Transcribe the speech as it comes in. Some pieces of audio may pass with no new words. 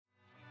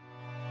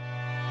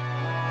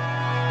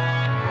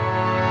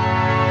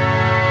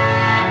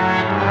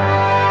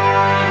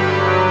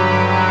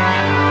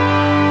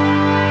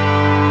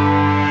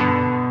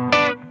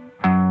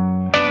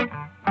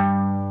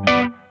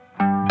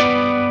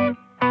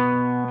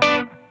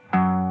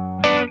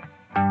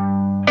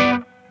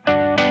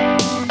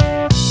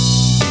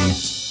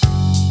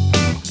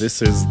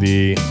This is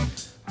the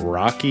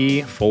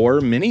Rocky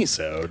 4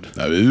 minisode.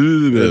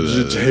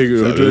 Take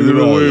it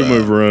away,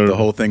 my friend. The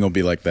whole thing will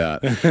be like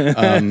that.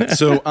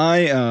 So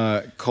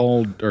I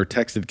called or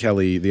texted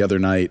Kelly the other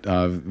night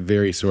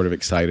very sort of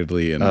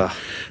excitedly and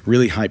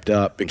really hyped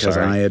up because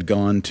I had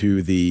gone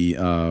to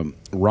the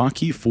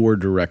Rocky 4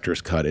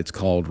 director's cut. It's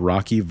called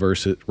Rocky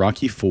versus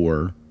Drago.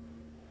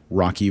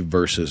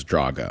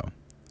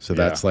 So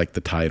that's like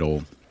the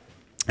title.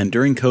 And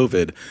during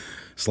COVID,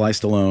 Sly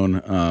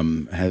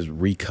Stallone has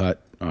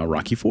recut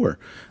Rocky 4.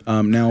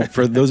 Now,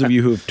 for those of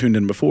you who have tuned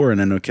in before, and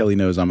I know Kelly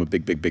knows I'm a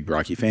big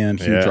Rocky fan,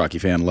 huge Rocky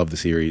fan, love the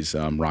series.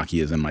 Rocky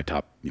is in my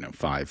top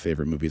 5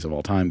 favorite movies of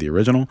all time, the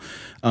original.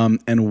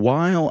 And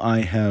while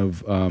I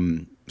have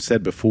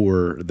said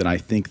before that I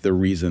think the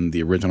reason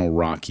the original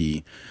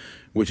Rocky,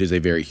 which is a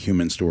very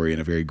human story and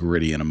a very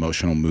gritty and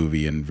emotional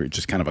movie and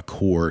just kind of a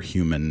core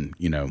human,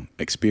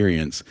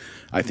 experience.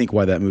 I think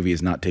why that movie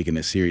is not taken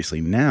as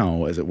seriously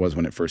now as it was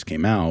when it first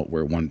came out,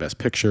 where it won Best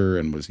Picture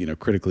and was,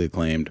 critically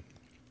acclaimed,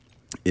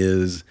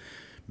 is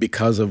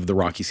because of the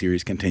Rocky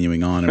series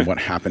continuing on and what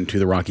happened to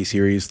the Rocky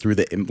series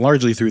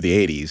largely through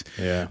the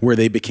 80s, where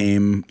they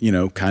became,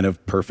 kind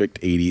of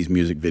perfect 80s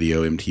music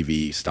video,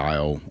 MTV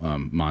style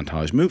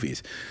montage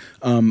movies.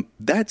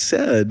 That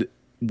said,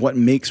 what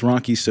makes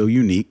Rocky so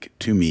unique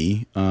to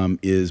me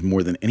is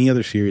more than any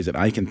other series that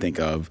I can think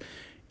of,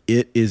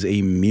 it is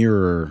a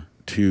mirror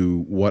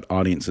to what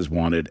audiences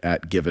wanted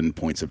at given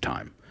points of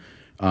time.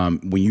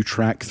 When you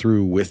track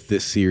through with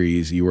this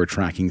series, you are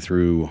tracking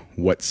through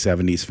what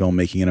 70s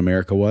filmmaking in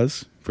America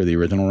was for the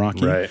original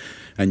Rocky. Right.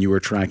 And you were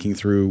tracking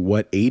through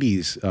what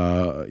 80s,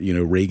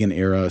 Reagan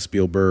era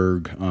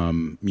Spielberg,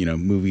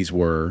 movies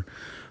were.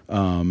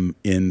 In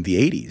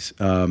the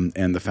 80s,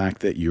 and the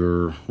fact that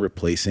you're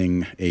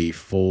replacing a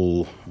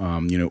full,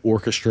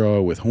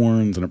 orchestra with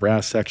horns and a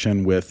brass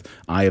section with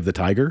Eye of the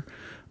Tiger,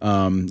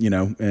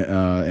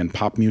 and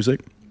pop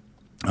music.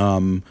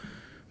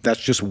 That's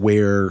just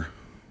where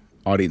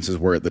audiences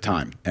were at the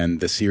time,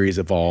 and the series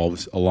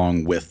evolves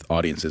along with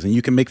audiences, and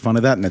you can make fun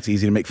of that, and that's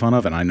easy to make fun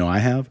of, and I know I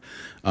have.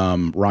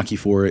 Rocky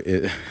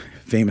IV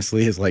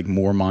famously is like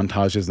more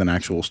montages than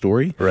actual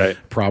story. Right.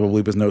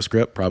 Probably was no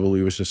script.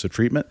 Probably was just a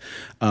treatment.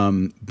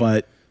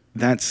 But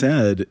that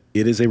said,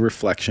 it is a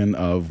reflection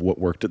of what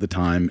worked at the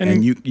time,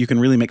 and you can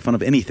really make fun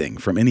of anything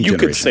from any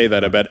generation. You could say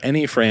that about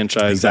any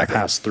franchise that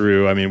passed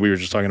through. I mean, we were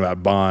just talking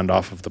about Bond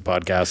off of the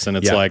podcast, and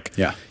it's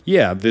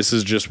this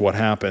is just what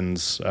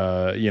happens.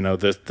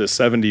 The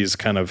 70s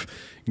kind of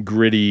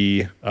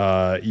gritty,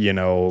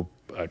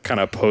 kind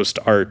of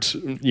post-art,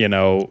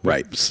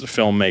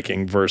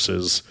 filmmaking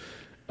versus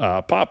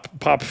pop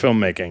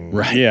filmmaking,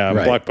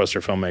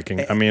 blockbuster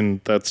filmmaking. I mean,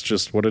 that's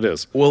just what it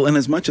is. Well, and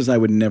as much as I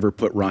would never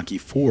put Rocky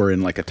IV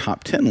in like a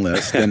top 10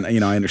 list, and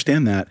I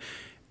understand that,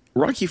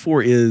 Rocky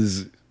IV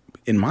is,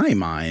 in my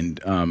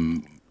mind,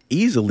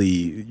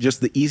 easily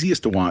just the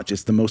easiest to watch.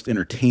 It's the most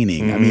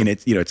entertaining. Mm-hmm. I mean,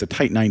 it's a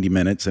tight 90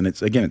 minutes, and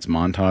it's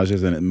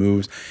montages and it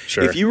moves.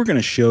 Sure. If you were going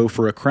to show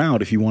for a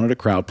crowd, if you wanted a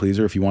crowd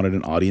pleaser, if you wanted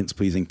an audience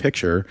pleasing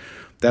picture,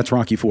 that's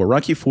Rocky IV.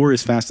 Rocky IV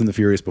is Fast and the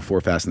Furious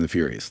before Fast and the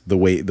Furious, the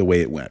way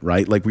it went,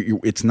 right? Like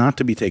it's not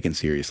to be taken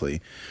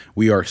seriously.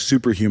 We are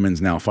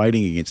superhumans now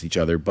fighting against each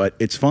other, but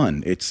it's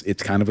fun. It's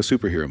kind of a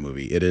superhero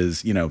movie. It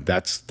is,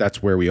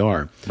 that's where we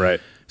are. Right.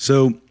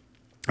 So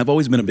I've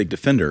always been a big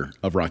defender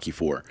of Rocky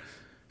IV.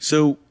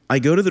 So I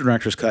go to the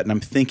director's cut and I'm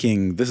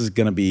thinking this is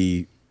going to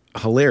be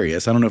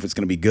hilarious. I don't know if it's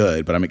going to be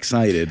good, but I'm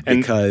excited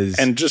because...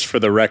 And just for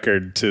the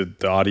record to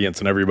the audience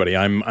and everybody,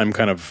 I'm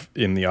kind of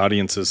in the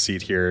audience's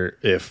seat here.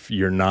 If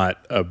you're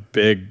not a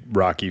big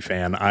Rocky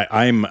fan,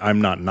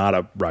 I'm not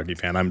a Rocky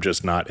fan. I'm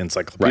just not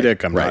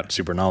encyclopedic. I'm not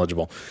super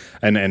knowledgeable.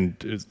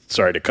 And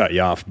sorry to cut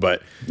you off,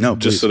 but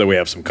just so that we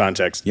have some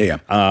context. Yeah.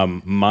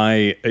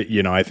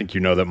 I think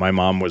that my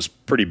mom was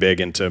pretty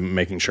big into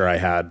making sure I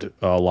had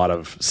a lot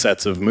of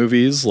sets of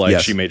movies.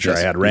 She made sure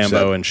I had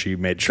Rambo, and she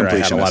made sure I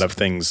had a lot of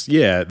things.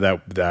 Yeah.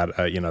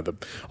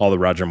 All the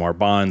Roger Moore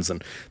Bonds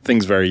and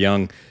things very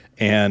young,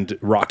 and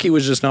Rocky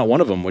was just not one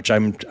of them, which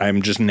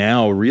I'm just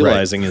now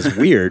realizing is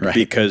weird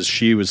because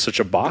she was such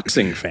a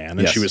boxing fan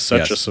and she was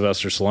such a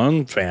Sylvester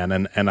Stallone fan,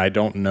 and I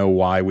don't know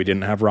why we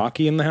didn't have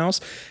Rocky in the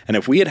house. And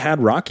if we had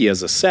Rocky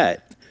as a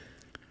set,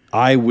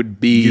 I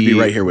would be... You'd be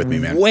right here with me,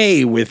 man.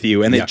 Way with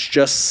you, and it's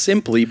just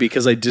simply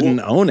because I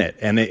didn't own it,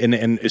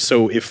 and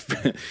so if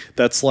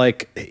that's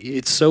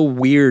it's so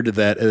weird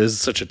that it is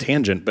such a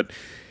tangent, but.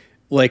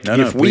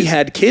 If we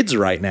had kids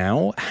right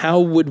now, how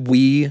would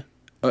we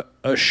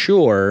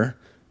assure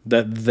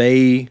that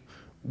they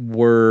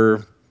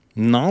were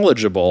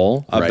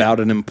knowledgeable about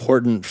an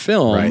important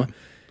film?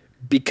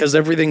 Because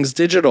everything's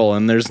digital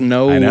and there's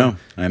no... I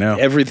know.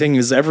 Everything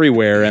is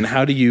everywhere, and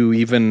how do you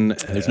even...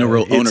 There's no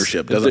real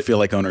ownership. Doesn't feel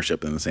like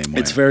ownership in the same way.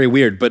 It's very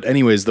weird. But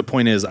anyways, the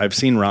point is I've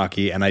seen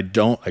Rocky, and I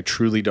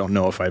truly don't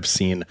know if I've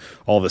seen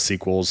all the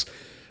sequels.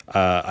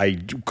 I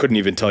couldn't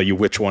even tell you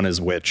which one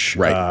is which.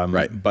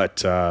 Right.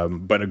 But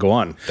go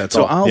on. That's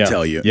so all. I'll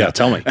tell you. Yeah,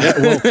 tell me.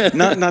 Well,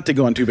 not to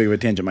go on too big of a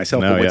tangent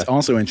myself, but what's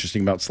also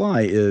interesting about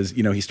Sly is,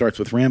 he starts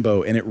with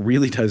Rambo, and it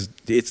really does.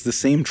 It's the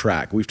same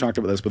track. We've talked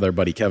about this with our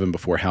buddy Kevin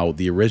before, how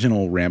the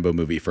original Rambo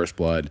movie, First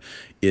Blood,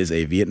 is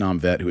a Vietnam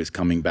vet who is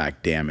coming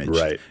back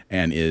damaged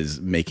and is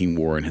making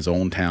war in his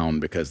own town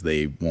because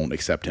they won't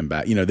accept him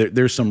back.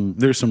 There's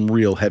some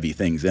real heavy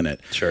things in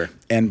it. Sure.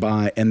 And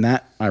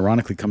that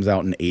ironically comes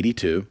out in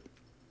 82.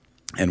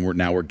 And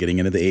we're getting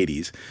into the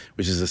 80s,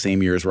 which is the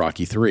same year as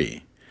Rocky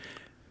III.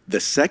 The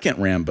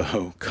second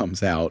Rambo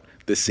comes out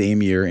the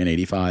same year in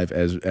 85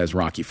 as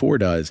Rocky IV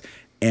does.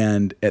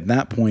 And at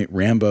that point,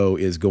 Rambo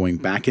is going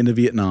back into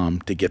Vietnam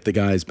to get the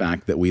guys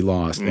back that we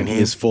lost. And he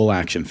is full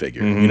action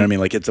figure. You know what I mean?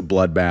 Like, it's a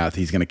bloodbath.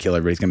 He's going to kill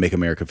everybody. He's going to make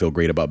America feel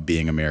great about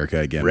being America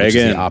again. Reagan.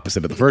 Which is the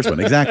opposite of the first one.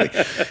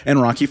 Exactly.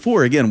 And Rocky IV,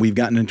 again, we've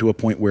gotten into a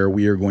point where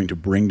we are going to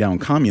bring down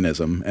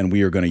communism and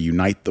we are going to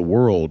unite the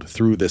world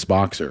through this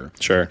boxer.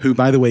 Sure. Who,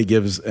 by the way,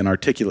 gives an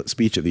articulate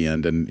speech at the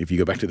end. And if you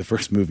go back to the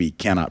first movie,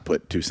 cannot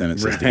put two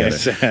sentences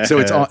together. So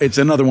it's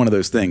another one of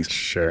those things.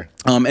 Sure.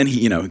 And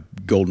he,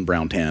 golden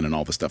brown tan and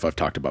all the stuff I've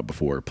talked about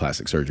before,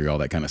 plastic surgery, all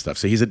that kind of stuff.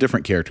 So he's a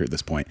different character at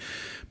this point.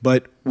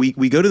 But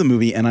we go to the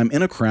movie, and I'm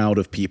in a crowd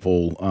of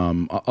people,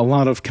 a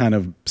lot of kind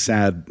of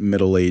sad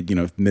middle-aged,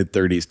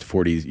 mid-30s to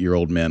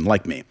 40-year-old men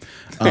like me.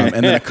 And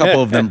then a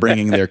couple of them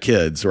bringing their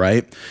kids,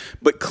 right?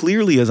 But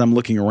clearly, as I'm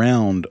looking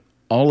around,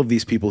 all of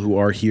these people who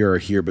are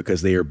here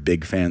because they are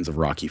big fans of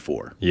Rocky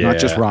IV. Yeah. Not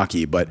just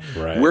Rocky, but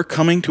we're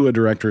coming to a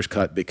director's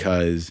cut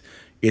because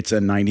it's a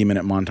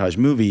 90-minute montage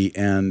movie,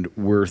 and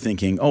we're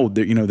thinking,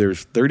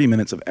 there's 30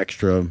 minutes of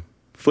extra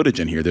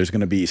footage in here. There's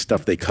going to be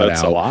stuff they cut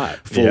out, a lot.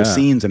 Full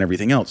scenes and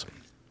everything else.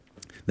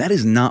 That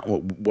is not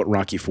what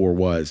Rocky IV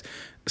was.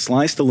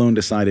 Sly Stallone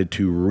decided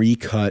to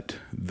recut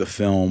the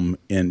film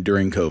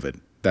during COVID.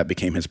 That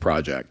became his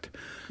project.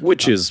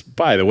 Which is,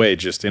 by the way,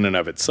 just in and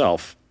of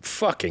itself,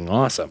 fucking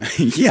awesome.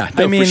 Yeah,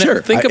 no, for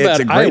sure. Think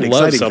about it. I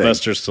love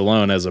Sylvester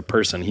Stallone as a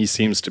person. He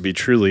seems to be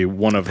truly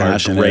one of our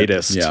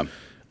greatest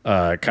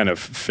kind of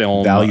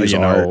film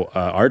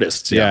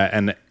artists. Yeah.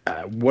 And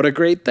what a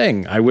great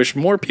thing. I wish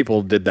more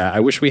people did that.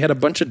 I wish we had a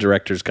bunch of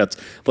director's cuts.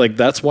 Like,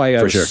 that's why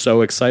I was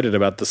so excited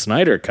about the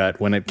Snyder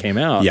cut when it came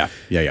out. Yeah.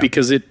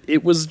 Because it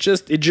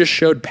just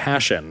showed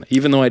passion.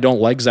 Even though I don't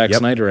like Zack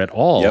Snyder at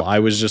all, I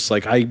was just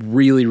like, I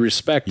really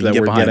respect that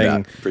we're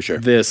getting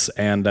this,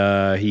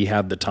 and he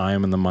had the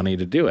time and the money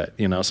to do it.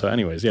 So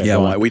anyways,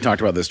 we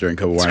talked about this during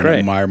COVID. Where I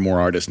admire more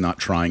artists not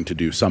trying to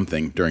do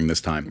something during this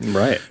time.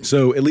 Right.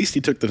 So at least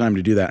he took the time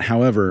to do that.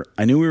 However,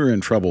 I knew we were in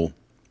trouble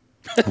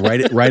right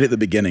at the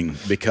beginning,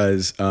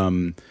 because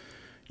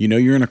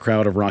you're in a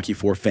crowd of Rocky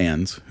IV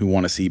fans who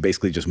want to see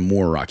basically just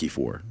more Rocky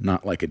IV,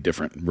 not like a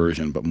different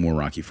version, but more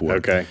Rocky IV.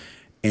 Okay.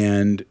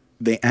 And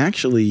they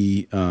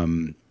actually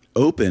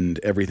opened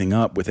everything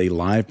up with a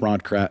live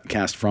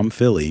broadcast from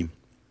Philly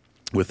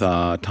with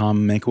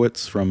Tom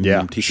Mankiewicz from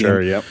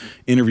TCM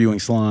interviewing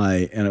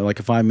Sly, and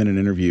like a 5-minute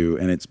interview,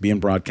 and it's being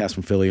broadcast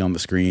from Philly on the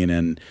screen.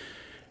 And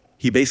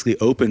he basically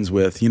opens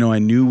with, I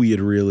knew we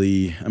had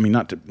really,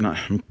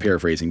 I'm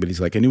paraphrasing, but he's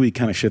like, I knew we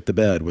kind of shit the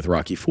bed with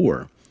Rocky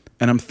IV.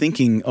 And I'm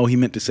thinking, he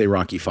meant to say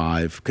Rocky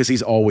V, because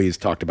he's always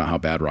talked about how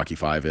bad Rocky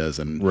V is.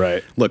 And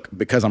look,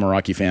 because I'm a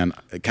Rocky fan,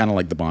 kind of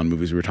like the Bond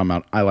movies we were talking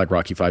about, I like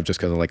Rocky V just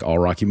because I like all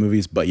Rocky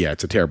movies. But yeah,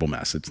 it's a terrible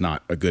mess. It's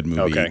not a good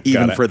movie. Okay,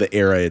 even for the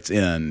era it's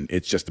in,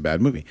 it's just a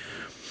bad movie.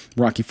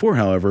 Rocky IV,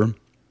 however,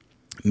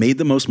 made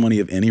the most money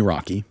of any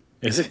Rocky.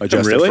 Is it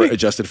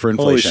adjusted for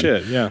inflation?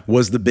 Holy shit, yeah.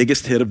 Was the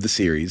biggest hit of the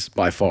series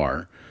by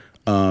far.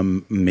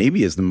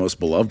 Maybe is the most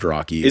beloved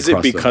Rocky. Is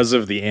it because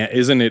of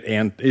isn't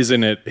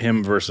it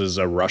him versus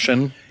a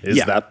Russian?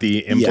 Is that the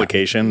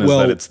implication? Yeah. Is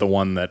that it's the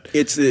one that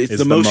it's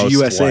the most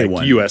USA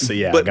one. USA,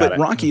 yeah. But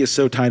Rocky is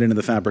so tied into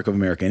the fabric of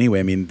America anyway.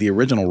 I mean, the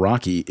original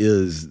Rocky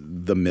is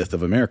the myth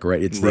of America,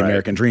 right? It's the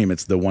American dream.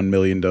 It's the 1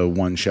 million to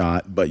one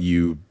shot, but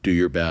you do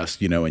your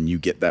best, and you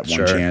get that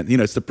one chance.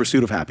 It's the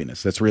pursuit of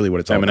happiness. That's really what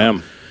it's all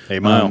about. 8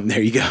 Mile.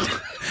 There you go.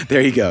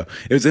 There you go.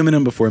 It was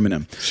Eminem before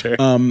Eminem. Sure.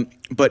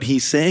 But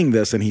he's saying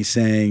this, and he's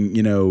saying,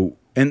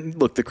 and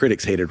look, the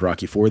critics hated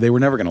Rocky IV. They were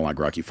never going to like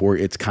Rocky IV.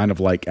 It's kind of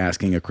like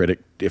asking a critic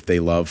if they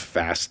love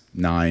Fast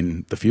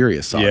 9, The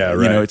Furious saga. Yeah,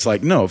 right. It's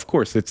like, no, of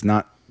course, it's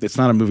not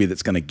a movie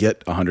that's going to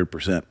get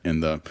 100%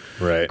 in the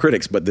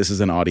critics, but this is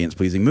an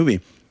audience-pleasing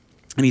movie.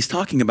 And he's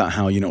talking about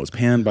how, it was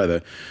panned by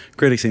the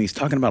critics, and he's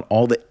talking about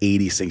all the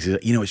 80s things. He's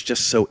like, it's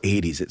just so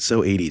 80s. It's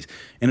so 80s.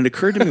 And it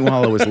occurred to me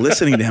while I was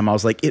listening to him, I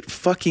was like, it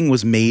fucking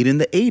was made in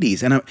the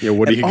 80s. And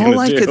all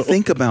I could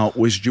think about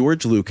was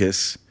George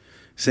Lucas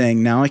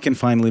saying, now I can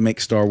finally make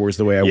Star Wars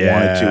the way I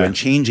wanted to, and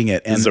changing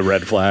it. And it's a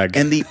red flag.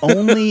 And the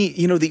only,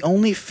 the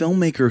only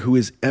filmmaker who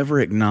has ever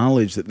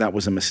acknowledged that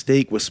was a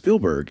mistake was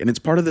Spielberg. And it's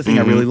part of the thing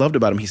I really loved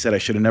about him. He said, I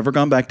should have never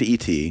gone back to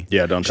E.T.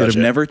 Yeah, don't should touch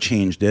have it. never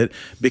changed it,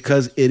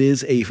 because it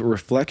is a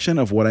reflection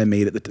of what I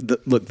made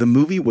at look, the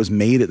movie was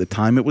made at the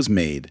time it was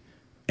made,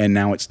 and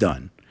now it's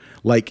done.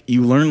 Like,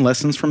 you learn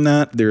lessons from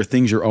that. There are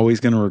things you're always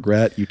going to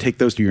regret. You take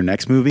those to your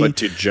next movie. But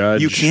to judge,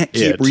 you can't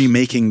keep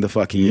remaking the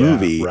fucking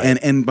movie. Right.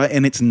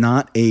 And it's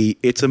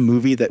it's a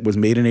movie that was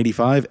made in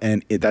 85,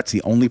 and that's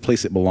the only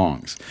place it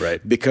belongs.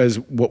 Right. Because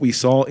what we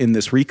saw in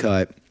this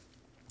recut,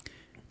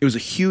 it was a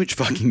huge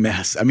fucking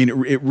mess. I mean,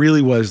 it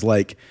really was.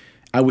 Like,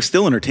 I was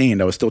still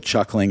entertained. I was still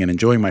chuckling and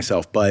enjoying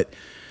myself. But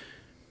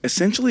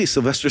essentially,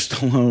 Sylvester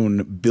Stallone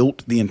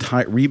rebuilt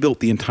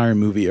the entire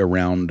movie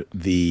around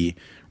the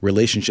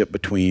relationship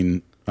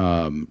between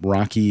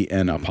Rocky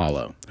and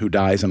Apollo, who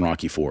dies in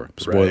Rocky IV.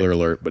 Spoiler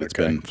alert, but it's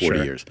been 40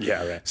 years.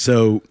 Yeah, right.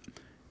 So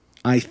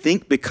I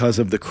think because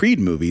of the Creed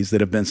movies that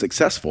have been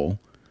successful,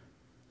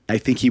 I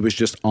think he was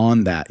just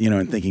on that,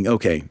 and thinking,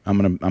 okay,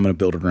 I'm gonna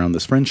build it around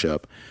this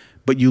friendship.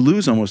 But you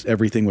lose almost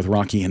everything with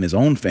Rocky and his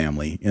own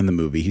family in the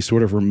movie. He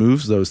sort of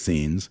removes those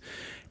scenes,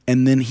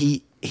 and then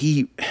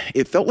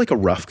it felt like a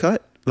rough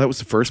cut. That was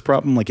the first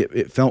problem. Like,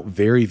 it felt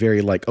very,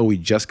 very like, oh, we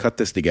just cut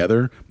this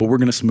together, but we're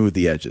going to smooth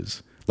the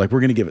edges. Like, we're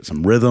going to give it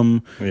some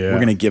rhythm. Yeah. We're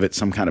going to give it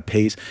some kind of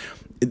pace.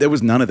 There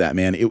was none of that,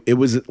 man. It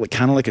was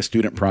kind of like a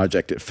student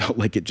project. It felt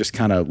like it just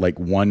kind of like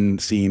one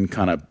scene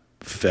kind of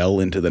fell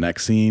into the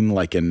next scene.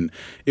 And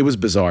it was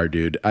bizarre,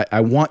 dude.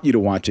 I want you to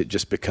watch it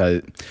just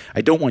because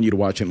I don't want you to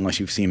watch it unless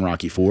you've seen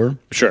Rocky IV.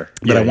 Sure.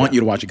 But I want you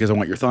to watch it because I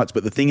want your thoughts.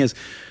 But the thing is,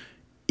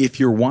 if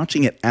you're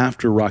watching it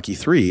after Rocky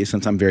III,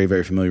 since I'm very,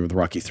 very familiar with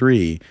Rocky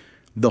III,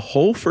 the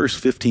whole first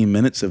 15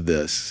 minutes of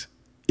this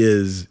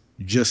is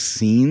just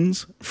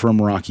scenes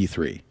from Rocky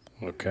III.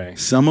 Okay.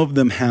 Some of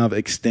them have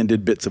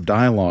extended bits of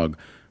dialogue,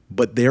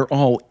 but they're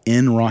all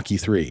in Rocky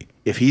III.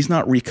 If he's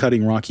not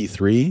recutting Rocky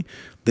III,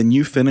 then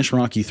you finish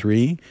Rocky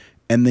III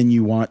and then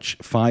you watch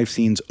 5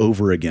 scenes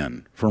over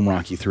again from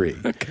Rocky III.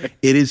 Okay.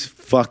 It is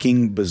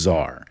fucking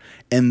bizarre.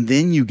 And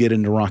then you get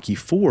into Rocky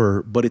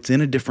IV, but it's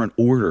in a different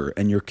order,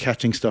 and you're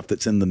catching stuff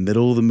that's in the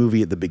middle of the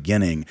movie at the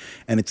beginning.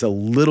 And it's a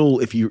little,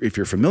 if you're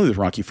familiar with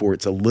Rocky IV,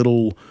 it's a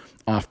little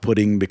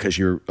off-putting because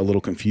you're a little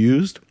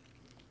confused,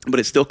 but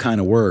it still kind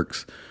of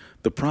works.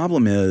 The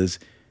problem is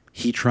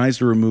he tries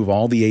to remove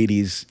all the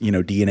 80s,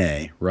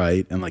 DNA,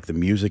 right? And like the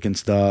music and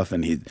stuff,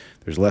 and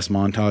there's less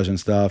montage and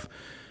stuff.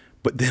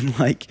 But then,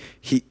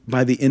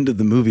 by the end of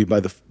the movie, by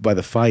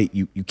the fight,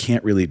 you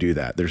can't really do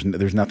that. There's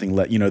nothing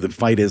left. The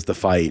fight is the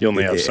fight. You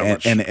only have so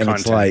much and content.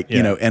 It's like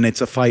and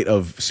it's a fight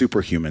of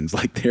superhumans.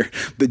 Like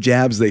the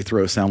jabs they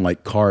throw sound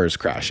like cars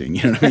crashing.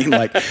 You know what I mean?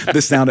 Like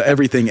the sound of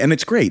everything, and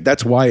it's great.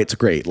 That's why it's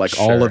great. Like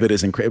all of it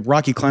is incredible.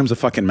 Rocky climbs a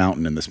fucking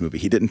mountain in this movie.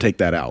 He didn't take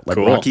that out. Like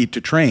cool. Rocky to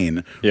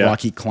train. Yeah.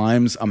 Rocky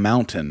climbs a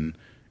mountain.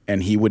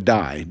 And he would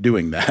die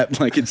doing that.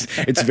 Like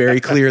it's very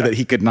clear that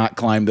he could not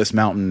climb this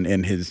mountain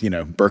in his,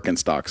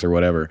 Birkenstocks or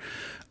whatever.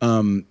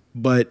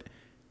 But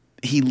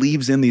he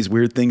leaves in these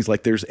weird things,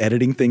 like there's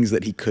editing things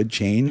that he could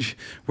change,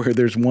 where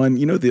there's one,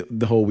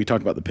 the whole, we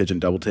talked about the pigeon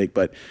double take,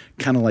 but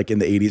kind of like in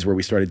the 80s where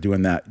we started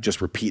doing that, just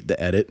repeat the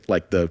edit,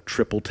 like the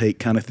triple take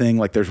kind of thing.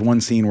 Like there's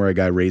one scene where a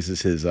guy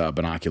raises his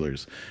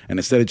binoculars, and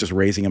instead of just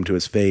raising them to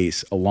his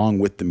face along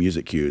with the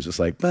music cues, it's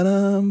like,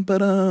 ba-dum,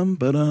 ba-dum,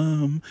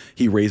 ba-dum.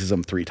 He raises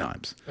them 3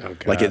 times.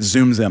 Okay. Like it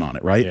zooms in on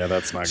it, right? Yeah,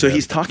 that's not so good.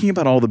 He's talking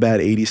about all the bad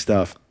 80s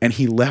stuff, and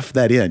he left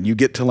that in. You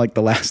get to like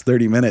the last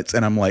 30 minutes,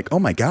 and I'm like, oh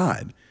my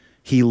God.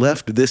 He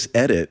left this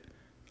edit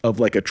of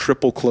like a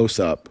triple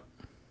close-up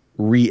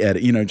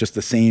re-edit, just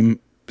the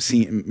same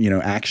scene,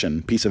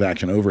 piece of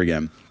action over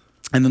again.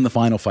 And then the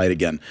final fight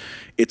again.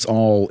 It's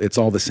all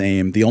the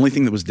same. The only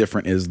thing that was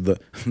different is the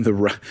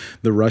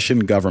Russian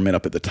government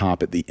up at the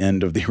top at the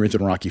end of the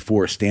original Rocky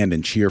IV stand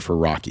and cheer for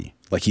Rocky.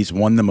 Like he's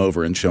won them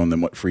over and shown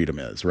them what freedom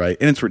is, right?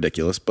 And it's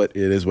ridiculous, but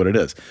it is what it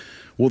is.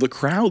 Well, the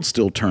crowd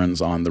still turns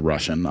on the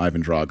Russian,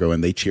 Ivan Drago,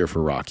 and they cheer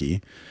for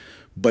Rocky.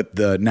 But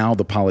now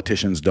the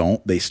politicians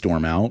don't. They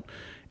storm out.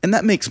 And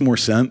that makes more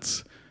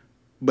sense.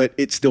 But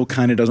it still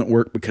kind of doesn't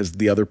work because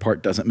the other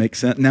part doesn't make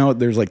sense. Now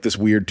there's like this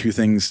weird 2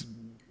 things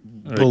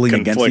pulling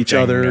against each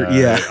other.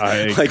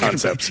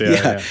 Concepts.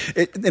 Yeah.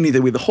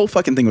 Anyway, the whole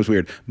fucking thing was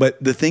weird.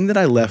 But the thing that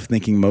I left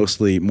thinking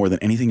mostly more than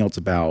anything else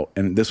about,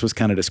 and this was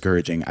kind of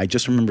discouraging, I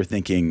just remember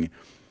thinking,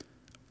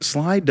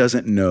 Sly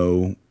doesn't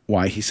know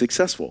why he's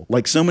successful.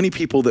 Like so many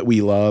people that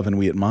we love and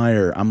we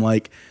admire, I'm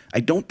like, I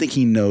don't think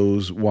he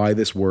knows why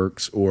this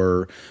works,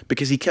 or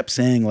because he kept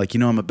saying like,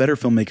 I'm a better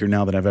filmmaker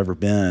now than I've ever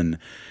been.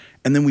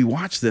 And then we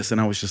watched this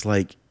and I was just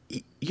like,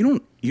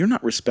 you're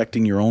not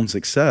respecting your own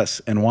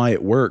success and why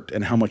it worked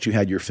and how much you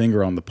had your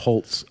finger on the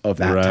pulse of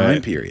that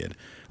time period.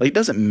 Like it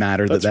doesn't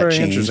matter that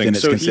changed and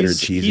it's considered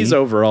cheesy. He's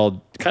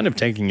overall kind of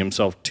taking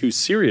himself too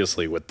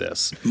seriously with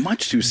this.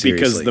 Much too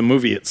seriously. Because the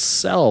movie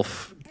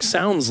itself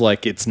sounds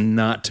like it's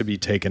not to be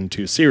taken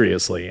too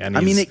seriously. And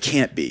I mean, it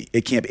can't be.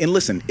 It can't be. And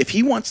listen, if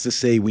he wants to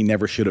say we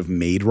never should have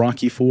made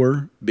Rocky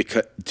IV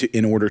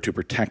in order to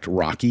protect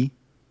Rocky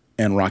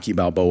and Rocky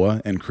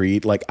Balboa and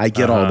Creed, like I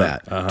get all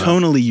that.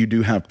 Tonally, you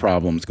do have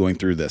problems going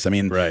through this. I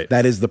mean,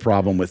 that is the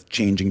problem with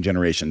changing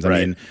generations. I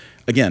mean,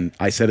 again,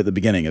 I said at the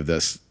beginning of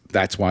this,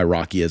 that's why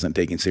Rocky isn't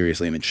taken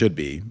seriously, and it should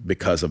be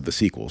because of the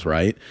sequels,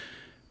 right?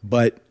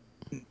 But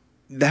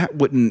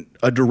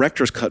a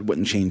director's cut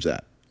wouldn't change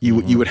that.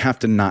 You would have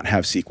to not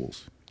have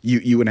sequels.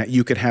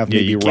 You could have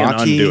maybe you can't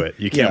Rocky. undo it.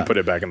 You can't put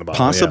it back in the bottle.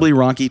 Possibly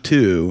Rocky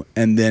 2,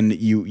 and then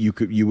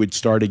you would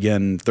start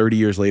again 30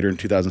 years later in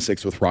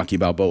 2006 with Rocky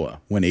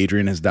Balboa, when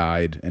Adrian has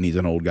died and he's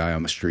an old guy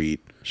on the street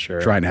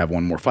trying to have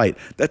one more fight.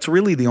 That's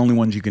really the only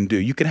ones you can do.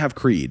 You could have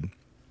Creed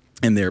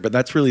in there, but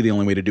that's really the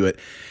only way to do it.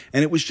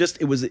 And it was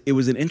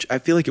I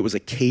feel like it was a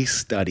case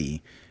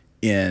study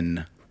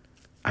in.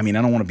 I mean,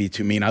 I don't want to be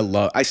too mean.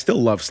 I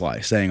still love Sly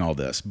saying all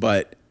this,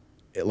 but.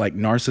 Like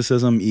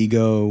narcissism,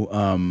 ego,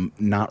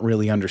 not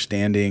really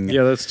understanding.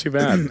 Yeah, that's too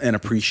bad. And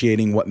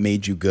appreciating what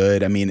made you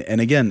good. I mean, and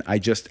again, I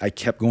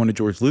kept going to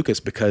George Lucas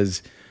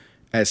because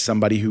as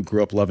somebody who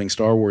grew up loving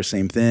Star Wars,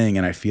 same thing.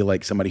 And I feel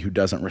like somebody who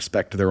doesn't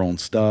respect their own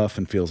stuff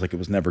and feels like it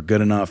was never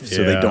good enough,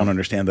 so they don't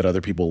understand that other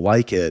people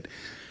like it.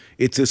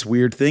 It's this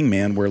weird thing,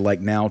 man, where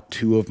like now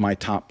 2 of my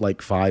top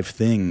like 5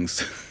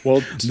 things,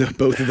 well,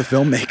 both of the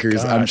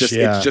filmmakers,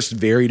 it's just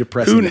very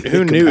depressing.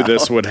 Who knew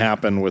this would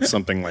happen with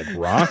something like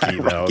Rocky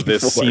though?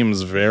 This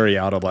seems very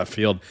out of left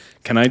field.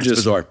 Can I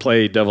just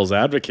play devil's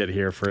advocate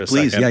here for a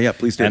second?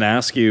 Please do. And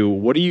ask you,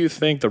 what do you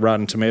think the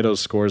Rotten Tomatoes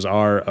scores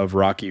are of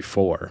Rocky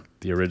IV,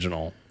 the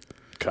original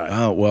cut?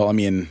 Oh, well, I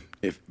mean,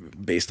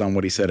 based on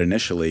what he said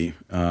initially,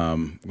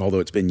 although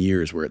it's been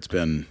years where it's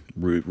been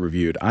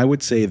reviewed, I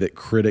would say that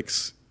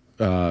critics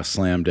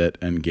slammed it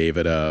and gave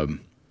it a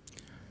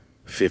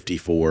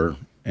 54,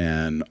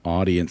 and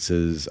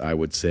audiences, I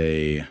would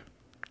say,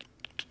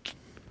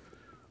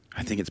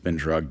 I think it's been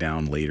drugged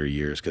down later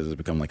years because it's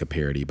become like a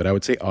parody, but I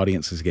would say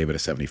audiences gave it a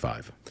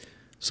 75.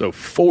 So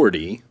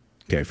 40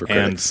 for critics.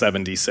 And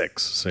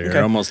 76. So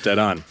you're almost dead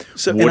on.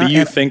 So what do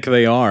you think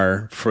they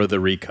are for the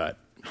recut?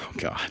 Oh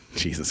God,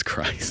 Jesus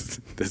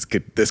Christ. This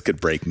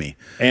could break me.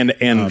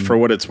 And for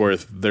what it's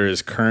worth, there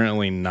is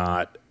currently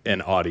not an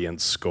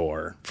audience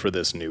score for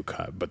this new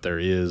cut, but there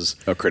is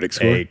a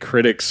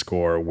critic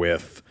score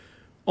with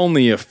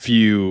only a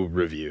few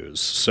reviews.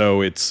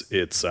 So it's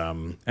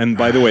and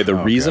by the way, the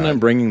reason I'm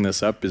bringing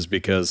this up is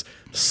because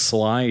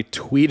Sly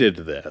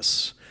tweeted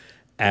this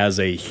as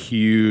a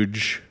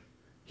huge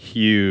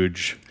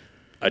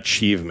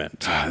achievement.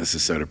 This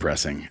is so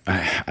depressing.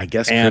 I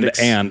guess and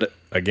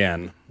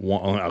again,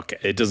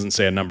 it doesn't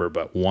say a number,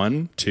 but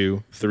 1,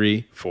 2,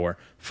 3, 4,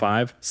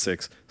 5,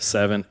 6,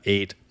 7,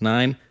 8,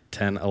 9,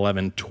 10,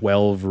 11,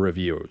 12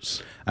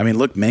 reviews. I mean,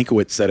 look,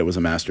 Mankiewicz said it was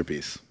a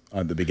masterpiece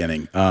at the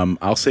beginning.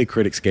 I'll say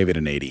critics gave it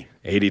an 80.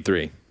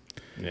 83.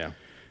 Yeah.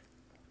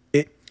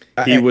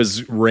 He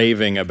was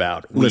raving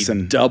about. We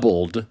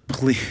doubled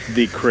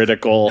the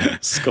critical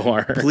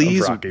score.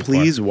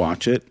 Please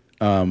watch it.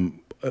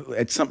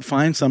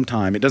 Find some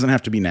time. It doesn't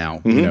have to be now.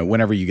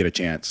 Whenever you get a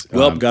chance.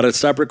 Well, got to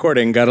stop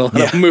recording. Got a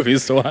lot of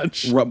movies to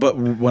watch. But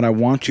when I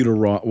want you to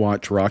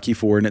watch Rocky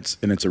IV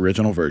in its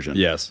original version,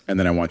 yes, and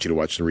then I want you to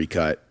watch the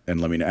recut and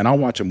let me know, and I'll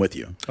watch them with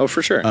you. Oh,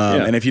 for sure.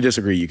 And if you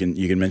disagree, you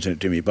can mention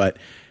it to me. But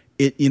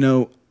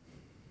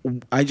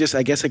I guess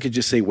I could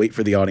just say wait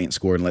for the audience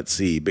score and let's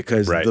see,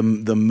 because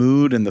the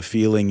mood and the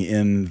feeling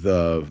in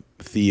the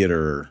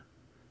theater.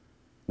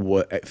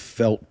 What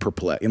felt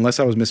perplexed, unless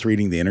I was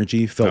misreading the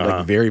energy, felt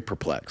like very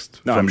perplexed.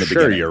 No, from I'm the sure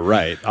beginning. You're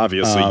right.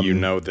 Obviously, you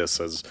know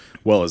this as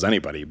well as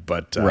anybody,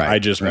 but I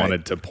just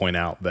wanted to point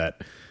out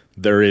that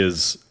there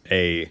is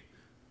an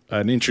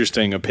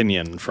interesting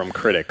opinion from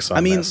critics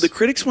on this. The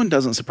critics one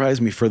doesn't surprise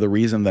me for the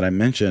reason that I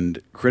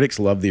mentioned. Critics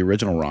love the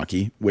original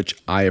Rocky,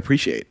 which I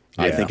appreciate.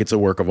 Yeah. I think it's a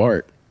work of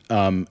art.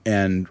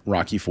 And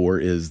Rocky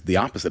IV is the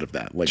opposite of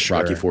that. Like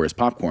Rocky IV is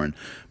popcorn.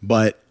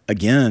 But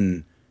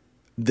again,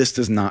 this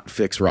does not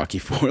fix Rocky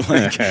IV.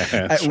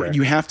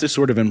 You have to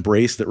sort of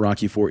embrace that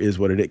Rocky IV is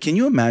what it is. Can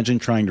you imagine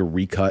trying to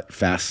recut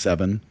Fast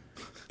 7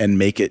 and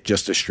make it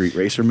just a street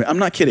racer? I'm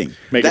not kidding.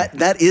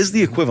 That is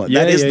the equivalent.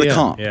 That is the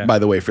comp, by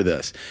the way, for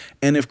this.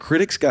 And if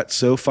critics got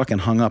so fucking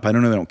hung up, I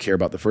don't know, they don't care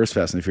about the first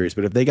Fast and the Furious,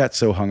 but if they got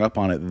so hung up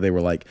on it that they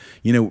were like,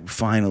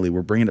 finally,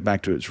 we're bringing it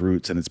back to its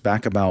roots, and it's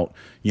back about,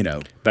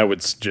 That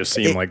would just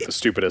seem like the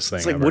stupidest thing.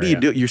 It's like, what do you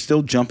do? You're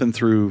still jumping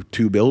through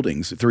 3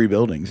 buildings,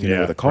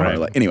 with a car.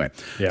 Right. Anyway,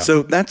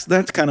 so that's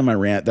kind of my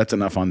rant. That's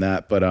enough on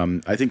that. But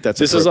I think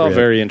this is all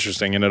very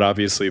interesting, and it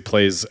obviously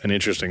plays an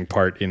interesting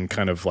part in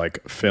kind of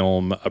like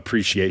film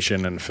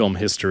appreciation and film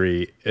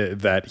history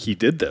that he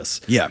did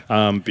this. Yeah.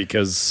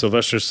 Because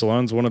Sylvester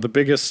Stallone's one of the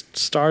biggest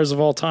stars of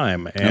all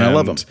time, and I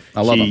love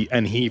him.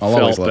 And he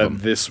felt that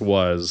this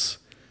was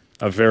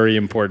a very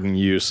important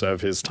use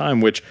of his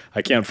time, which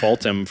I can't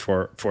fault him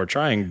for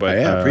trying, but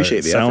I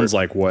appreciate the sounds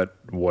effort. like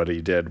what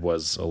he did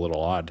was a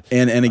little odd.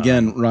 And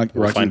again,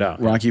 we'll find out.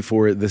 Rocky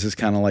IV, this is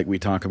kind of like we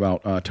talk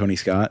about Tony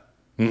Scott.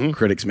 Mm-hmm.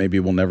 Critics maybe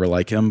will never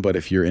like him, but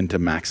if you're into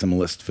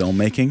maximalist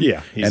filmmaking,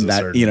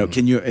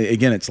 can you,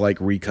 again, it's like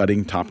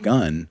recutting Top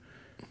Gun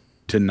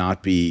to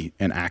not be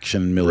an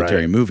action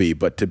military movie,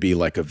 but to be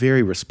like a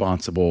very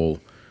responsible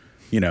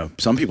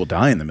some people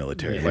die in the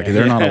military. Like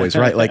they're not always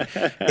right. Like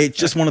it's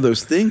just one of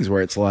those things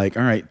where it's like,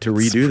 all right, to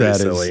redo that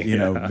silly.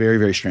 Is, very,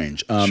 very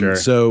strange. Sure.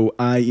 So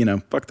I,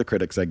 fuck the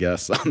critics, I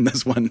guess, on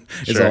this one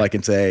is all I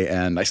can say.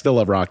 And I still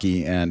love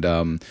Rocky. And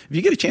if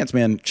you get a chance,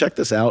 man, check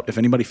this out. If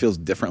anybody feels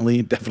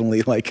differently,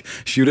 definitely like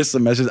shoot us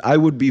some messages. I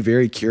would be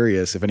very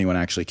curious if anyone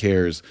actually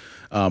cares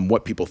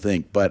what people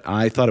think. But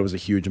I thought it was a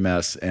huge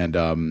mess.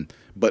 And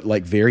but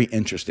like very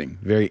interesting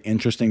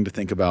to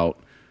think about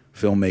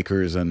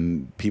filmmakers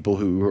and people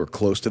who are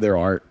close to their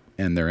art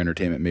and their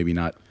entertainment, maybe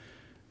not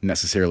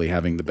necessarily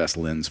having the best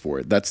lens for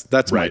it.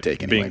 That's my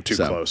take anyway. Being too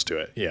close to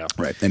it. Yeah.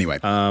 Right. Anyway.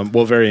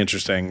 Well, very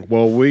interesting.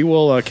 Well, we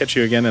will catch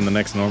you again in the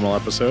next normal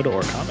episode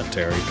or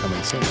commentary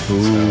coming soon.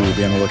 Ooh,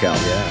 be on the lookout.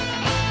 Yeah.